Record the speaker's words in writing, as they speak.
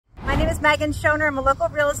name is Megan Schoner. I'm a local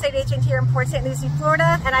real estate agent here in Port St. Lucie,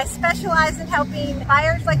 Florida, and I specialize in helping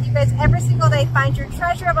buyers like you guys every single day find your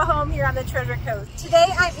treasure of a home here on the Treasure Coast. Today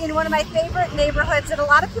I'm in one of my favorite neighborhoods that a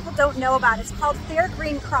lot of people don't know about. It's called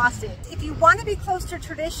Fairgreen Crossing. If you want to be close to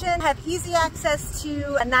tradition, have easy access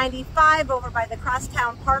to a 95 over by the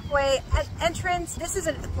Crosstown Parkway entrance, this is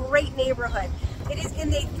a great neighborhood. It is in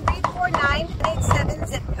the 34987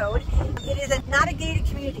 zip code. It is not a gated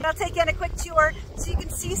community. I'll take you on a quick tour so you can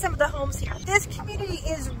see some of the homes here. This community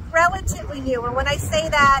is relatively new, and when I say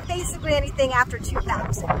that, basically anything after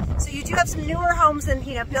 2000. So you do have some newer homes and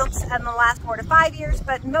built in the last 4 to 5 years,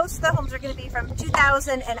 but most of the homes are going to be from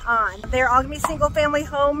 2000 and on. They're all going to be single family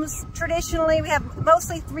homes. Traditionally, we have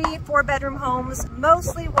mostly 3-4 bedroom homes,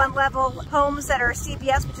 mostly one level homes that are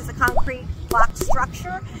CBS, which is a concrete block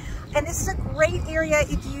structure. And this is a great area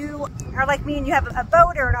if you are like me and you have a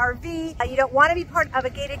boat or an RV. You don't want to be part of a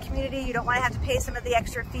gated community. You don't want to have to pay some of the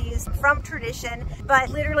extra fees from tradition, but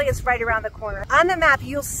literally it's right around the corner. On the map,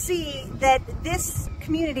 you'll see that this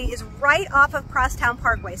community is right off of Crosstown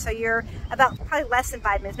Parkway. So you're about probably less than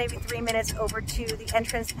 5 minutes, maybe 3 minutes over to the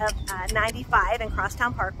entrance of 95 and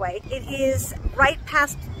Crosstown Parkway. It is right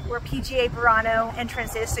past where PGA Verano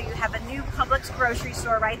entrance is, so you have a new Publix grocery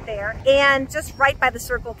store right there, and just right by the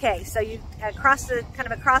Circle K. So you across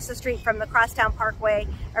the street from the Crosstown Parkway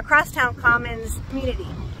or Crosstown Commons community.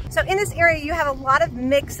 So in this area, you have a lot of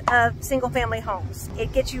mix of single family homes.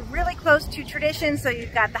 It gets you really close to tradition. So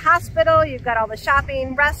you've got the hospital, you've got all the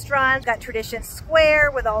shopping, restaurants, you've got Tradition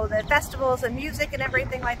Square with all the festivals and music and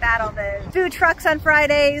everything like that, all the food trucks on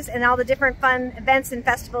Fridays and all the different fun events and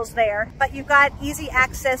festivals there. But you've got easy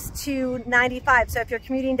access to 95. So if you're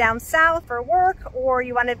commuting down south for work, or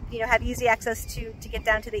you want to have easy access to get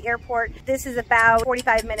down to the airport, this is about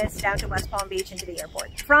 45 minutes down to West Palm Beach and to the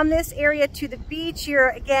airport. From this area to the beach, you're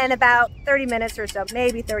again about 30 minutes or so,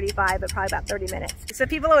 maybe 35, but probably about 30 minutes. So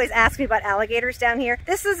people always ask me about alligators down here.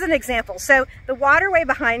 This is an example. So the waterway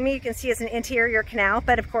behind me, you can see is an interior canal,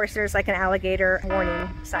 but of course there's like an alligator warning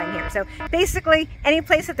sign here. So basically any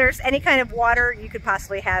place that there's any kind of water, you could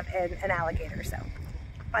possibly have an alligator. So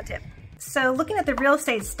fun tip. So looking at the real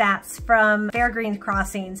estate stats from Fairgreen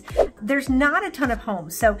Crossings, there's not a ton of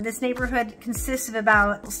homes. So this neighborhood consists of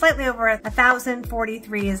about slightly over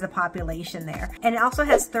 1,043 is the population there. And it also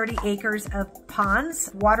has 30 acres of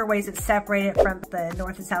ponds, waterways that separate it from the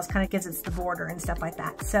north and south, kind of gives it the border and stuff like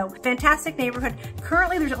that. So fantastic neighborhood.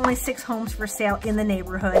 Currently there's only 6 homes for sale in the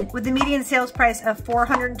neighborhood with the median sales price of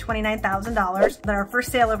 $429,000. But our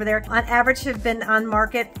first sale over there on average have been on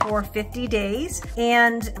market for 50 days.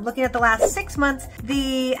 And looking at the last 6 months,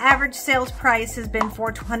 the average sales price has been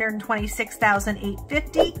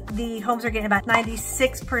 $426,850. The homes are getting about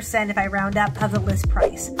 96%, if I round up, of the list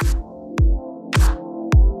price.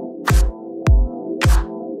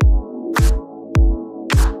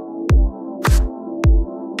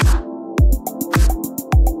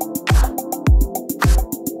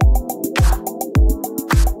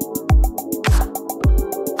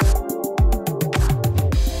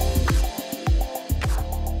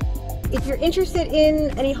 If you're interested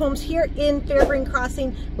in any homes here in Fairgreen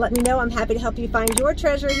Crossing, let me know. I'm happy to help you find your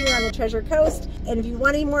treasure here on the Treasure Coast. And if you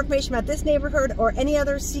want any more information about this neighborhood or any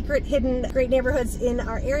other secret, hidden, great neighborhoods in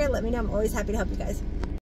our area, let me know. I'm always happy to help you guys.